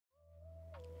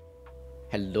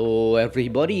Hello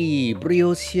everybody,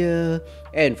 BrioS here,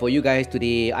 and for you guys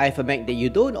today, I have a mech that you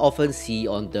don't often see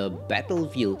on the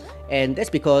battlefield, and that's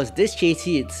because this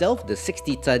chassis itself, the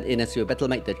 60-ton Inazio Battle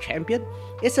Mech, the Champion,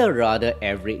 is a rather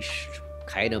average,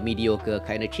 kind of mediocre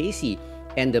kind of chassis.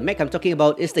 And the mech I'm talking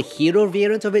about is the hero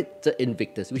variant of it, the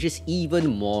Invictus, which is even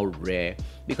more rare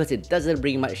because it doesn't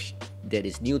bring much that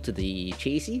is new to the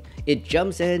chassis. It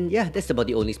jumps and yeah, that's about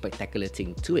the only spectacular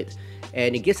thing to it.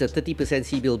 And it gives a 30%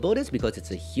 C-build bonus because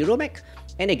it's a hero mech,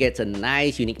 and it gets a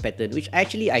nice unique pattern which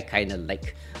actually I kinda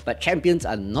like. But champions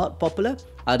are not popular.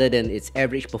 Other than its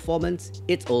average performance,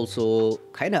 it's also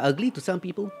kinda ugly to some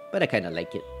people, but I kinda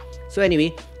like it. So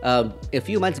anyway, a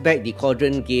few months back, the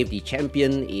Quadrant gave the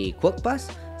champion a quirk pass,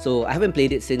 so I haven't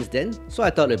played it since then, so I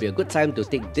thought it would be a good time to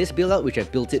take this build out, which I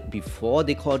built it before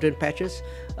the Quadrant patches.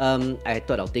 I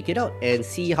thought I'll take it out and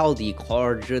see how the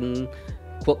Quadrant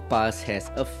quirk pass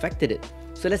has affected it.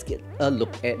 So let's get a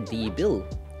look at the build.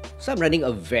 So I'm running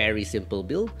a very simple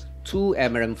build, 2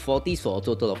 MRM40s for a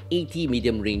total of 80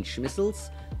 medium range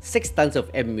missiles, 6 tons of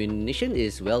ammunition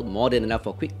is well more than enough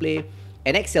for quick play.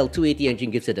 An XL280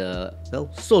 engine gives it a, well,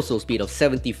 so-so speed of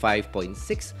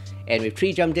 75.6, and with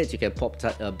 3 jump jets you can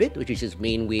poptart a bit, which is his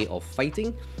main way of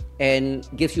fighting, and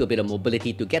gives you a bit of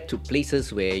mobility to get to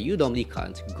places where you normally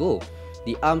can't go.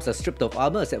 The arms are stripped of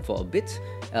armor except for a bit,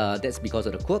 that's because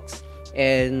of the quirks,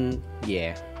 and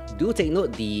yeah, do take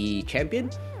note the champion,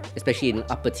 especially in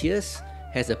upper tiers,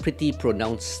 has a pretty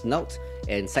pronounced snout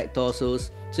and side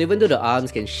torsos, so even though the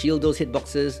arms can shield those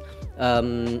hitboxes,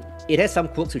 it has some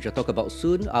quirks which I'll talk about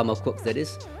soon, armor quirks that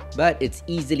is, but it's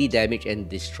easily damaged and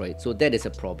destroyed, so that is a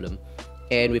problem.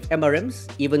 And with MRMs,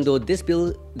 even though this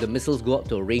build, the missiles go up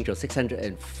to a range of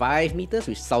 605 meters,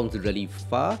 which sounds really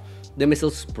far, the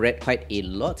missiles spread quite a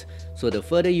lot, so the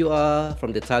further you are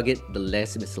from the target, the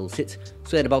less missiles hit.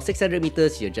 So at about 600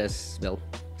 meters, you're just, well,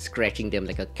 scratching them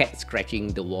like a cat scratching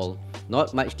the wall.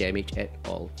 Not much damage at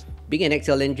all. Being an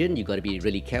XL engine, you gotta be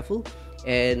really careful,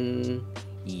 and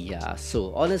yeah,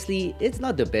 so honestly, it's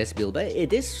not the best build, but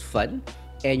it is fun,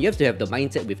 and you have to have the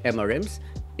mindset with MRMs.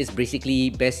 It's basically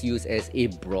best used as a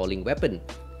brawling weapon,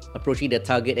 approaching the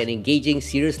target and engaging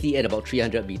seriously at about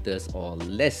 300 meters or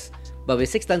less. But with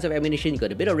 6 tons of ammunition, you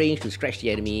got a bit of range to scratch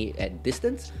the enemy at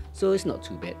distance, so it's not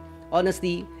too bad.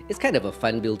 Honestly, it's kind of a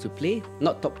fun build to play,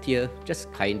 not top tier,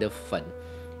 just kind of fun.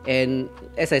 And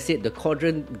as I said, the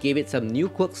Quadrant gave it some new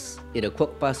quirks in a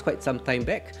quirk pass quite some time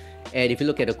back. And if you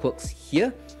look at the quirks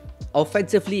here,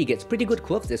 offensively it gets pretty good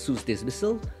quirks that suits this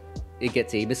missile. It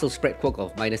gets a missile spread quirk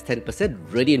of minus 10%,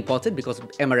 really important because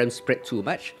MRM spread too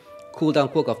much.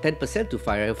 Cooldown quirk of 10% to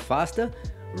fire faster.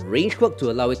 Range quirk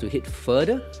to allow it to hit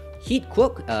further. Heat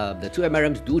quirk, the 2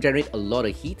 MRMs do generate a lot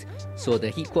of heat, so the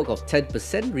heat quirk of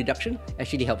 10% reduction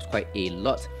actually helps quite a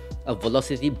lot. A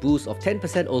velocity boost of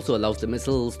 10% also allows the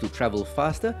missiles to travel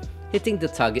faster, hitting the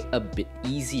target a bit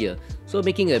easier, so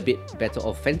making it a bit better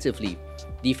offensively.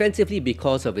 Defensively,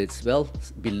 because of its, well,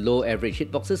 below average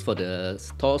hitboxes for the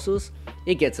torsos,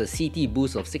 it gets a CT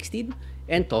boost of 16,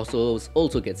 and torsos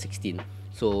also get 16.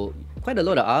 So quite a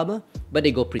lot of armor, but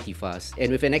they go pretty fast,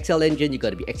 and with an XL engine you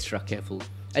gotta be extra careful.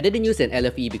 I didn't use an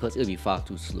LFE because it'll be far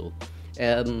too slow.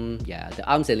 Yeah, the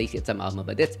arms at least get some armor,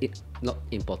 but that's it, not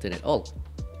important at all.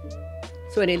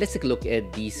 So anyway, let's take a look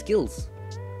at the skills.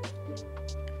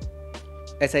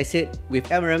 As I said, with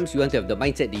MRMs, you want to have the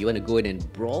mindset that you want to go in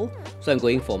and brawl. So I'm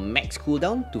going for max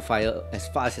cooldown to fire as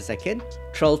fast as I can.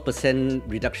 12%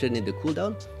 reduction in the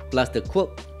cooldown. Plus the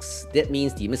quirks, that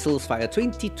means the missiles fire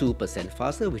 22%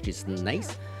 faster, which is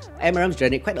nice. MRMs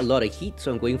generate quite a lot of heat,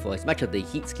 so I'm going for as much of the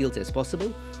heat skills as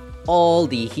possible. All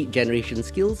the heat generation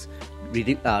skills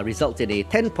result in a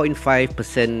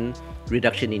 10.5%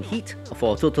 reduction in heat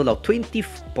for a total of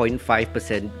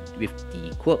 20.5% with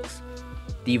the quirks.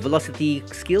 The velocity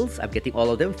skills, I'm getting all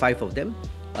of them, 5 of them.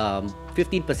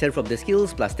 15% from the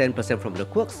skills plus 10% from the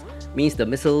quirks means the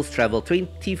missiles travel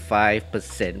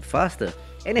 25% faster,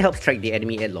 and it helps track the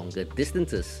enemy at longer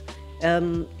distances.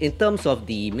 In terms of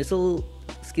the missile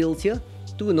skills here,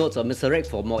 2 nodes of missile rack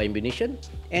for more ammunition,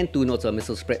 and 2 nodes of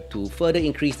missile spread to further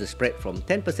increase the spread from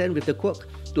 10% with the quirk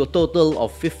to a total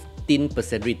of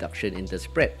 15% reduction in the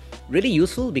spread. Really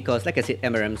useful because, like I said,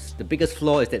 MRMs, the biggest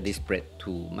flaw is that they spread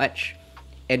too much.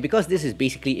 And because this is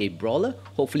basically a brawler,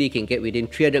 hopefully you can get within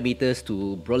 300 meters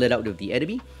to brawl it out with the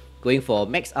enemy. Going for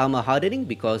max armor hardening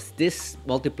because this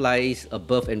multiplies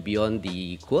above and beyond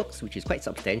the quirks, which is quite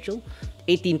substantial.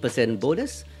 18%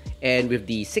 bonus, and with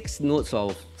the 6 nodes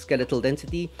of skeletal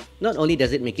density, not only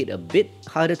does it make it a bit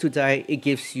harder to die, it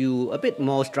gives you a bit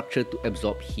more structure to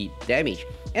absorb heat damage.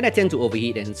 And I tend to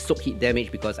overheat and soak heat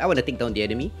damage because I want to take down the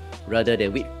enemy rather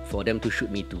than wait for them to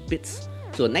shoot me to bits.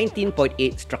 So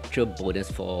 19.8 structure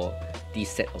bonus for this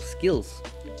set of skills.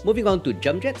 Moving on to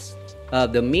jump jets.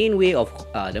 The main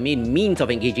means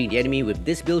of engaging the enemy with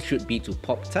this build should be to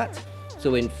poptart.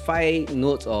 So in 5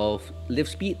 nodes of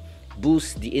lift speed,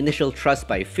 boost the initial thrust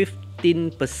by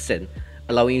 15%,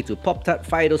 allowing you to poptart,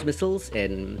 fire those missiles,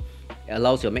 and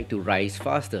allows your mech to rise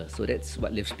faster. So that's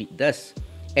what lift speed does.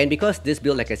 And because this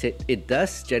build, like I said, it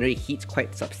does generate heat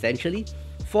quite substantially,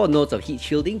 4 nodes of heat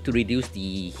shielding to reduce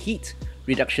the heat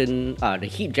reduction, the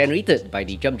heat generated by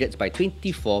the jump jets by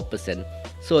 24%.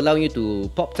 So allowing you to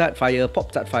poptart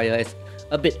fire as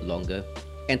a bit longer.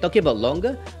 And talking about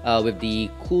longer, with the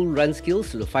cool run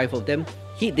skills, the 5 of them,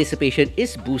 heat dissipation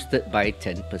is boosted by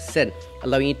 10%,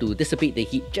 allowing you to dissipate the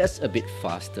heat just a bit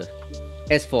faster.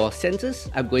 As for sensors,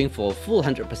 I'm going for full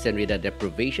 100% radar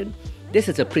deprivation. This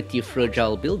is a pretty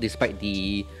fragile build despite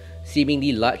the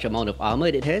seemingly large amount of armor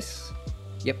it has.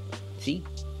 Yep, see?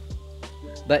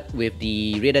 But with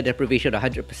the radar deprivation of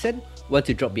 100%, once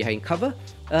you drop behind cover,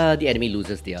 the enemy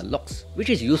loses their locks, which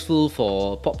is useful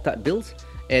for poptart builds,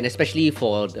 and especially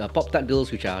for poptart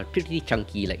builds which are pretty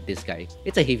chunky like this guy.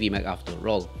 It's a heavy mech after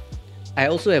all. I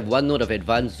also have 1 node of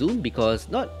advanced zoom because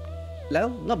not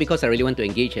because I really want to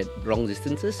engage at long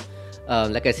distances.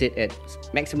 Like I said, at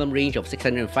maximum range of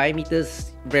 605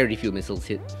 meters, very few missiles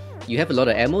hit. You have a lot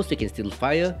of ammo so you can still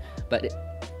fire, but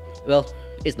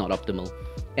it's not optimal.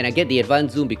 And I get the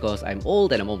advanced zoom because I'm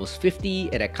old and I'm almost 50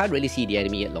 and I can't really see the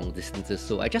enemy at long distances,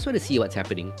 so I just want to see what's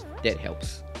happening. That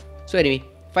helps. So anyway,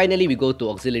 finally we go to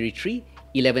auxiliary 3,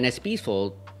 11 SPs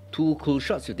for 2 cool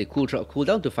shots with the cool shot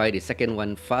cooldown to fire the second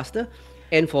one faster.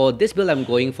 And for this build, I'm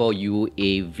going for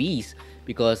UAVs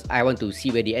because I want to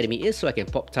see where the enemy is so I can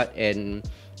poptart and,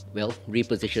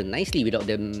 reposition nicely without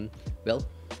them,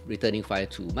 returning fire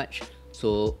too much.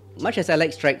 So much as I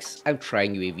like strikes, I'm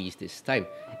trying UAVs this time.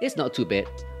 It's not too bad,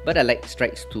 but I like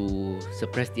strikes to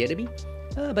suppress the enemy,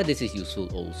 but this is useful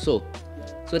also.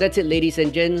 So that's it, ladies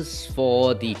and gents,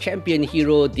 for the champion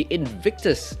hero, the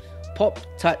Invictus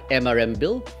poptart MRM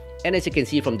build. And as you can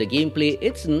see from the gameplay,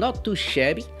 it's not too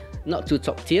shabby. Not too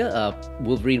top tier,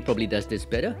 Wolverine probably does this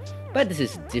better, but this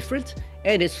is different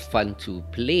and it's fun to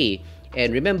play.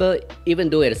 And remember,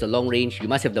 even though it is a long range, you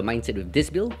must have the mindset with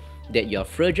this build that you're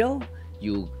fragile,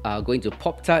 you are going to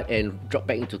poptart and drop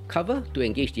back into cover to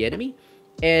engage the enemy,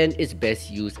 and it's best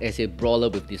used as a brawler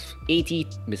with these 80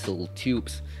 missile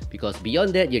tubes, because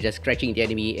beyond that you're just scratching the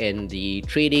enemy and the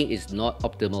trading is not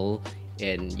optimal,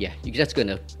 and yeah, you're just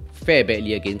gonna fare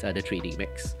badly against other trading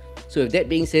mechs. So with that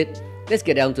being said, let's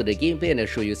get down to the gameplay and I'll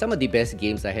show you some of the best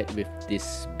games I had with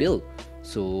this build.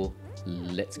 So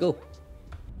let's go.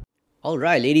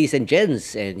 Alright, ladies and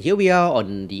gents, and here we are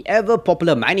on the ever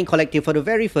popular mining collective for the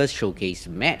very first showcase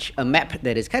match. A map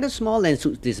that is kind of small and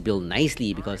suits this build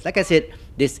nicely because, like I said,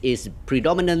 this is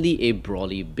predominantly a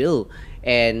brawly build.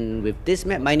 And with this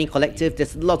map, mining collective,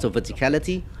 there's lots of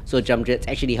verticality, so jump jets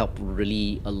actually help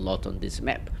really a lot on this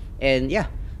map. And yeah,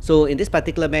 so in this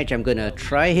particular match, I'm gonna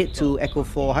try hit to Echo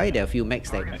 4 High. There are a few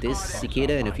mechs like this,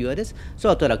 Cicada and a few others. So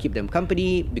I thought I'll keep them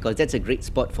company because that's a great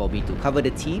spot for me to cover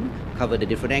the team, cover the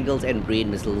different angles and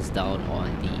rain missiles down on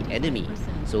the enemy.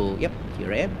 So yep,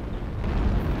 here I am.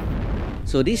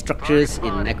 So these structures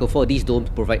in Echo 4, these don't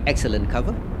provide excellent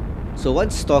cover. So one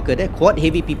stalker there, quad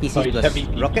heavy PPCs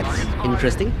plus rockets,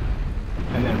 interesting.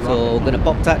 So gonna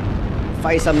poptart,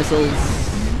 fire some missiles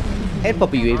and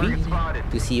pop a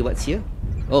UAV to see what's here.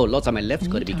 Oh, lots on my left,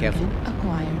 gotta be careful.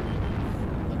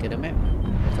 Look at the map.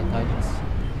 Lots of targets.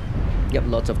 Yep,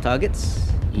 lots of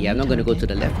targets. Yeah, I'm not gonna go to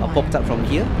the left. I'll pop up from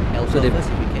here. Also,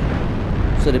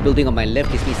 so the building on my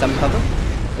left gives me some cover.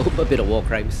 Oh, a bit of war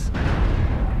crimes.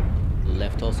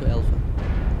 Left also Alpha.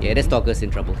 Yeah, that stalker's in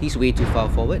trouble. He's way too far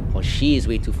forward, or she is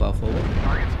way too far forward.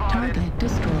 Target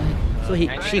destroyed. So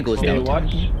she goes down.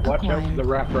 Watch out for the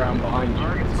wraparound behind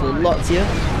you. So lots here.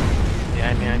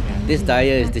 This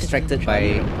Dyer is distracted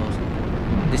by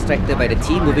the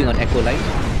team moving on Echo Line.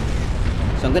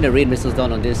 So I'm gonna rain missiles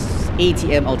down on this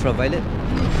ATM Ultraviolet.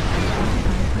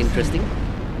 Interesting.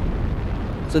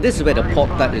 So this is where the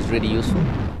poptart is really useful.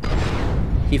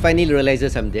 He finally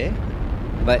realizes I'm there,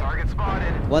 but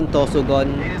one torso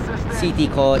gone, CT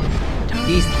cord,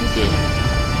 he's dead.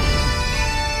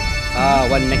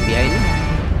 One mech behind me.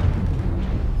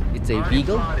 It's a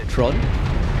Beagle, Tron.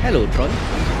 Hello Tron.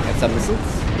 Have some missiles.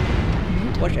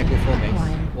 Watch Echo 4 mechs.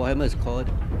 Warhammer is called.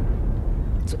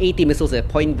 So 80 missiles at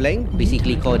point blank,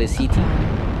 basically called a CT.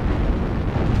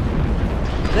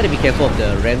 Gotta be careful of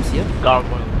the rams here.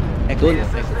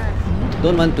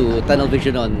 Don't want to tunnel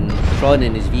vision on Tron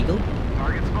and his Beagle.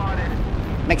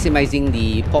 Maximizing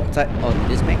the poptart on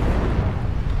this mech.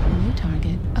 New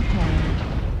target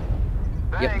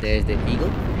acquired. Yep, there's that Beagle.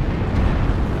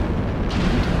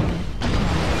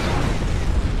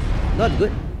 Not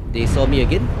good. They saw me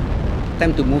again.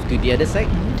 Time to move to the other side,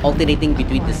 alternating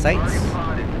between the sides.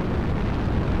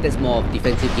 That's more of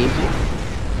defensive gameplay.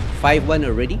 5-1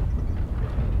 already.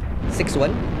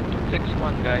 6-1.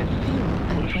 6-1, guys.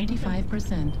 At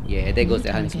 25%. Yeah, there goes the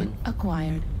New target Huntsman.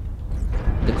 acquired.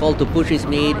 The call to push is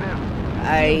made.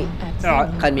 I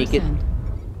can't make it. 0%.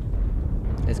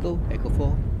 Let's go. Echo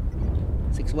 4.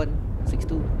 6-1.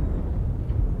 6-2.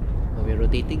 Oh, we're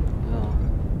rotating. Oh.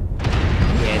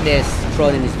 Yeah, there's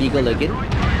Tron in his vehicle again.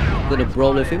 Gonna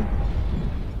brawl with him.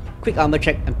 Quick armor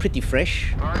check. I'm pretty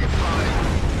fresh.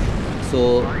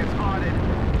 So,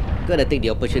 gonna take the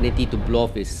opportunity to blow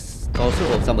off his torso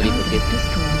or somebody took it.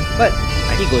 Destroyed. But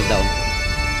he goes down.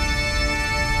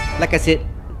 Like I said,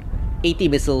 80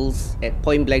 missiles at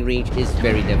point blank range is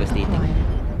very devastating. Acquired.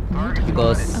 New target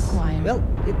Because, acquired. well,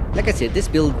 like I said, this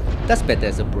build does better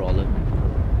as a brawler.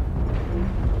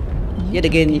 New Yet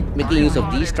again, target making use of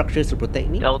acquired. these structures to protect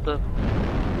me. Delta.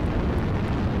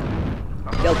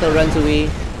 Delta runs away.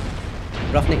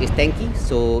 Roughneck is tanky,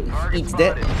 so he eats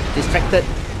that. Distracted.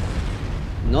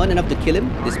 Not enough to kill him,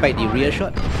 despite the rear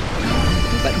shot.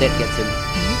 But that gets him.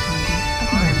 New target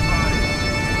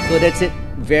acquired. So that's it.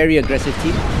 Very aggressive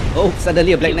team. Oh,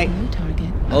 suddenly a Black Knight. New target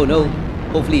Oh no.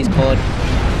 acquired. Hopefully he's caught.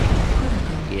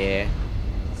 Critical. Yeah.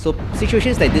 So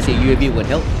situations like this, a UAV would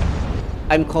help.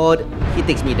 I'm caught, he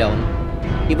takes me down.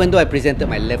 Even though I presented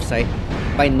my left side,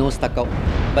 my nose stuck out.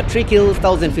 But 3 kills,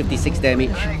 1056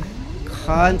 damage.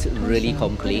 Can't really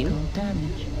complain. Critical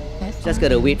damage. Just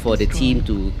gotta wait for the team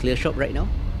to clear shop right now.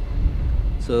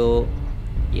 So,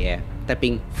 yeah,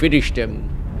 tapping finish them.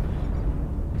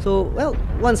 So, well,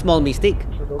 one small mistake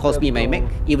cost me my mech,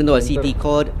 even though I CT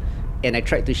cord and I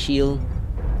tried to shield.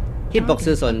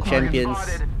 Hitboxes on champions,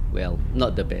 well,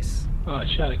 not the best. Oh, I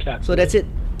shot a cat. So that's it.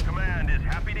 Command is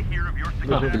happy to hear of your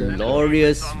success.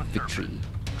 Glorious victory.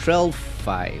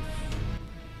 12-5.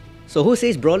 So who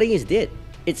says brawling is dead?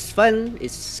 It's fun,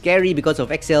 it's scary because of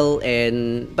XL,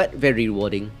 but very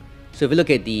rewarding. So if you look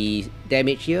at the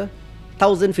damage here,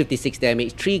 1056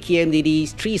 damage, 3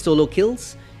 KMDDs, 3 solo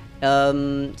kills,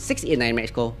 689 match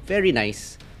score. Very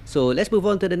nice. So let's move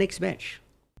on to the next match.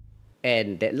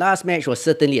 And that last match was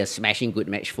certainly a smashing good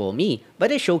match for me,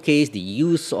 but it showcased the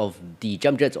use of the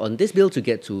jump jets on this build to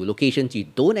get to locations you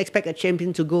don't expect a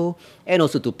champion to go, and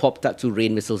also to poptart to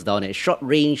rain missiles down at short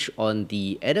range on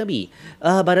the enemy.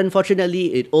 But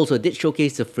unfortunately, it also did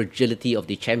showcase the fragility of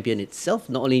the champion itself,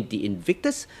 not only the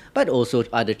Invictus, but also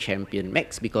other champion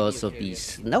mechs because of the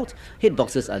snout.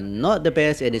 Hitboxes are not the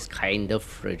best and it's kind of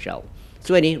fragile.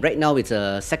 So anyway, right now it's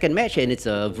a second match and it's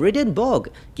a Viridian Bog.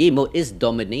 Game mode is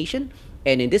Domination.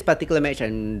 And in this particular match,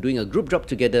 I'm doing a group drop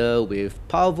together with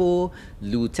Pavo,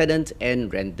 Lieutenant,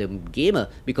 and Random Gamer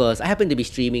because I happen to be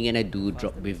streaming and I do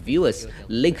drop with viewers.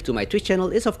 Link to my Twitch channel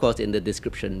is of course in the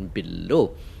description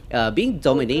below. Being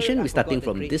Domination, we're starting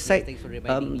from this side.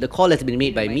 The call has been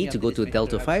made by me to go to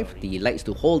Delta 5. The lights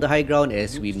to hold the high ground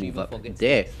as we move up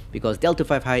there. Because Delta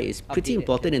 5 high is pretty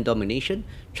important in Domination.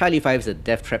 Charlie 5 is a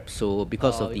death trap, so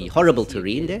because of the horrible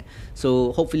terrain there.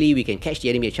 So hopefully we can catch the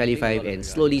enemy at Charlie 5 and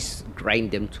slowly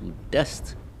grind them to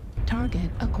dust.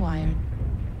 Target acquired.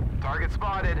 Target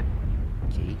spotted.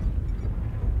 Okay.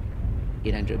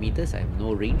 800 meters, I have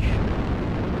no range.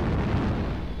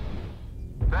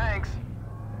 Thanks.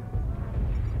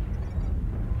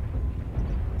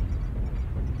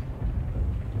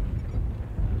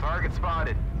 Target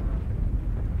spotted.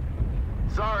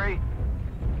 Sorry.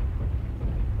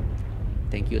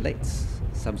 Thank you, lights.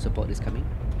 Some support is coming.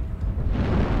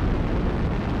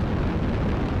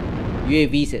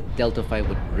 UAVs at Delta 5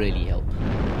 would really help.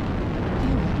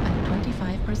 Fuel at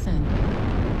 25%.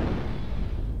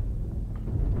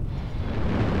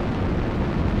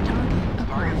 Target Target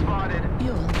acquired. spotted.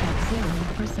 Fuel at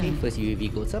Okay, 0%. first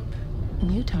UAV goes up.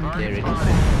 New target There it is.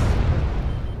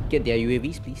 acquired. Get their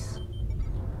UAVs, please.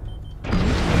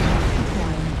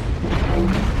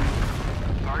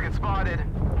 Target spotted.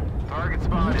 Target New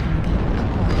spotted. target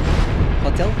acquired.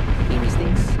 Hotel, any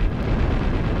mistakes?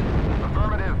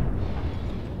 Affirmative.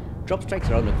 Drop strikes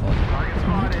around the corner. Target New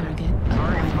spotted. target Target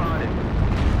acquired. spotted.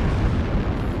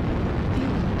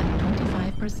 Fuel at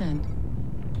 25%.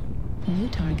 New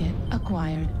target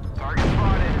acquired. Target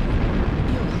spotted.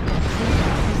 Fuel at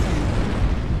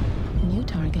 0%. New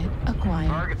target acquired.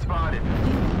 Target spotted.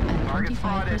 Fuel at Target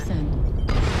spotted. 25%.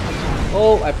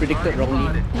 Oh, I predicted Target wrongly.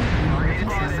 spotted. Target Incoming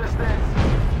spotted. Assistance.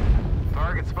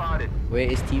 Target spotted.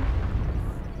 Where is team?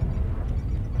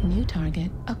 New target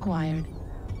acquired.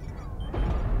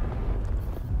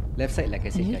 Left side, like I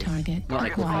said, New guys. target Not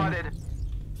like Target acquired.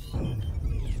 spotted.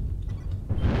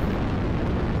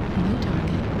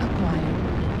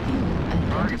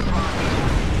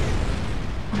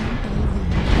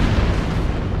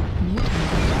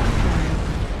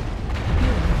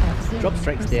 drop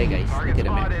strikes there, guys. Target Look at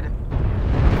the map. spotted.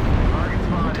 Target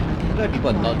spotted. A lot of people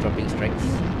are not dropping strikes.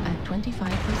 Fuel at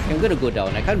 25%. I'm gonna go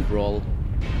down. I can't brawl.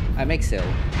 I'm XL.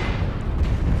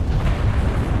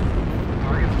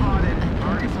 Target spotted. At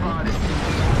Target 25%. spotted.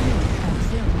 Fuel at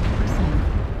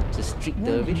 0%. It's a streak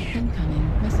Warning, dervish. incoming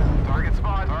missile. Target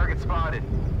spot. Target spotted.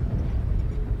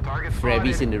 Target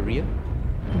Frabbies spotted. in the rear.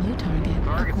 New target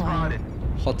Target acquired. spotted.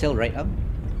 Hotel right arm.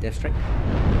 Death strike.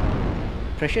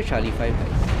 Pressure Charlie 5,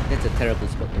 guys. That's a terrible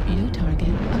spot to be New in. target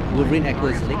acquired. Wolverine Echo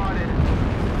is Target linked. spotted.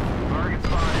 Target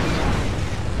spotted.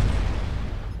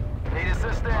 Need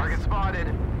assistance. Target spotted.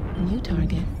 New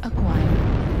target acquired.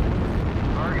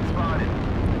 Target spotted.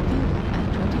 Fuel at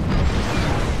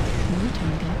 25%. New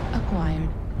target acquired.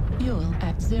 Fuel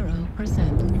at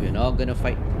 0%. We're not gonna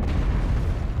fight.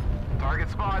 Target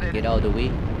spotted. Get out of the way.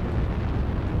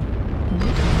 New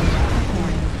target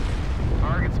acquired.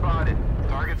 Target spotted.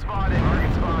 Target spotted.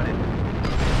 Target spotted.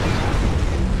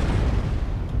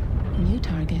 New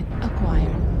target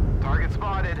acquired. Target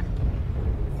spotted.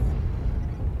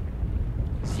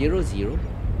 0-0.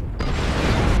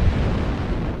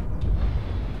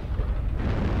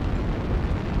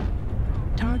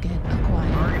 Target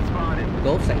acquired. Target spotted.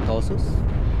 Go side torsos.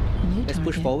 New Let's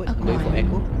push target forward. I'm going for acquired.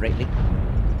 Echo. Right link.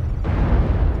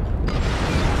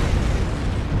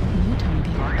 New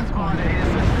target Target spotted. acquired. Need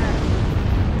assistance.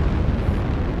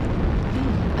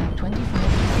 Fuel at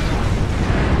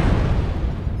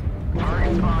 25%.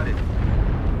 Target spotted.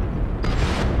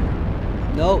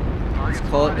 No. Target It's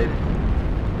caught. spotted.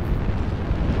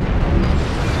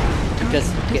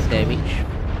 Just Target get destroyed. damage.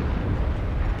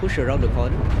 Push around the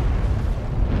corner.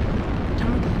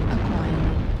 Target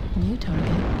acquired. New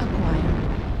target acquired.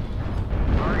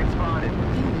 Target spotted.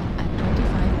 Fuel at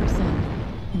 25%.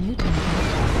 New target.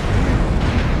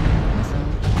 Missile.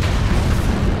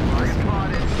 Target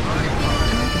spotted. Target spotted.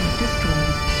 Target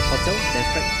destroyed. Hotel. Death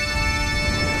strike.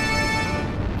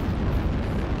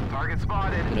 Target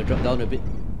spotted. Gonna drop down a bit.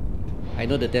 I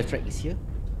know the death strike is here.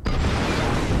 Target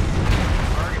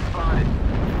spotted.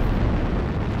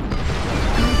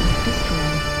 Target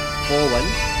destroyed. 4-1.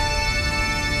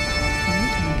 New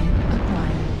target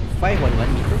acquired.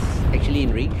 511 meters. Actually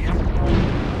in range.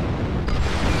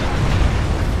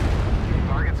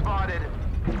 Target spotted.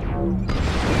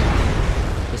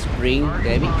 The spring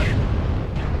damage.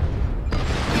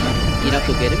 Enough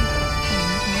to get him.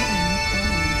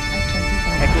 At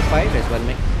 25. Echo 5 has 1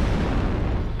 mech.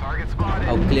 Target spotted.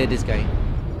 I'll clear this guy. New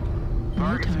Target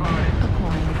target spotted.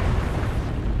 acquired.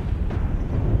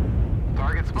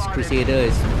 Target This spotted. Crusader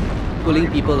is pulling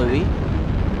people away,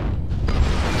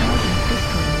 Target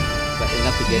destroyed. but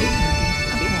enough to get New it.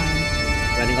 target Okay.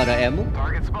 acquired. Running out of ammo.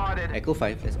 Target spotted. Echo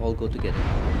 5, let's all go together.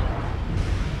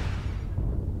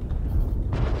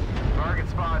 Target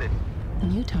spotted.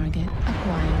 New target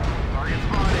acquired. Target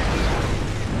spotted.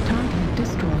 Target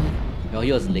destroyed. Now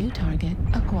here's New Link. target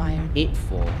acquired.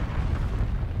 8-4.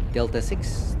 Delta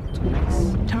 6, 2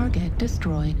 mechs. Target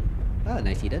destroyed. Ah,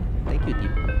 nicely done. Thank you,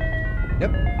 team.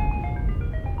 Yep.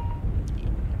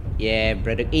 Yeah,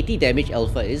 brother. 80 damage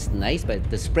alpha is nice, but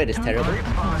the spread is terrible.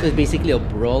 So it's basically a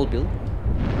brawl build.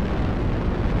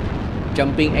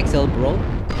 Jumping XL brawl.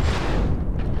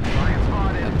 Target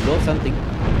spotted. Blow something.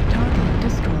 Target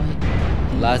destroyed.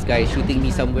 Last guy is shooting me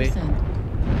somewhere.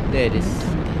 25%. There it New is.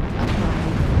 target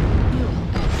acquired. Fuel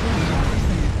at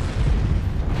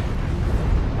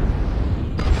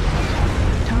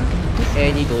 0%. Target destroyed.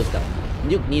 And he goes down.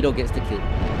 Nuke Nido gets the kill.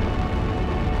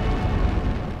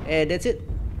 And that's it.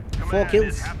 4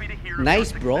 kills.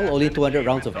 Nice brawl, only 200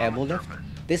 rounds of ammo left.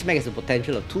 This mech has a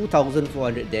potential of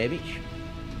 2400 damage.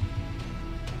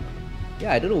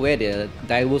 Yeah, I don't know where the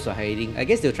Direwolves are hiding. I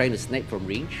guess they're trying to snipe from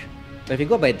range. But if you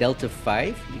go by Delta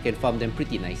 5, you can farm them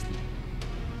pretty nicely.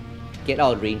 Get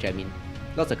out of range, I mean.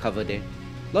 Lots of cover there.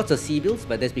 Lots of C builds,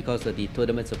 but that's because of the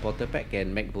Tournament Supporter Pack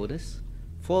and mech bonus.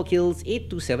 4 kills,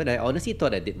 827. I honestly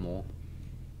thought I did more.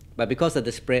 But because of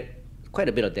the spread, quite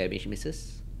a bit of damage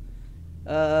misses.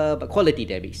 But quality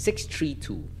damage,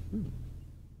 632.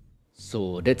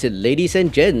 So that's it, ladies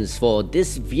and gents, for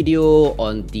this video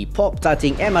on the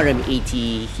pop-tarting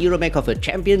MRM80 hero mech of a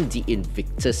champion, the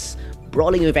Invictus.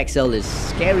 Brawling with XL is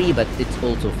scary, but it's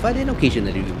also fun and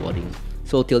occasionally rewarding.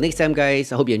 So till next time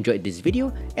guys, I hope you enjoyed this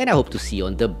video, and I hope to see you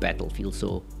on the battlefield,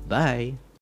 so bye!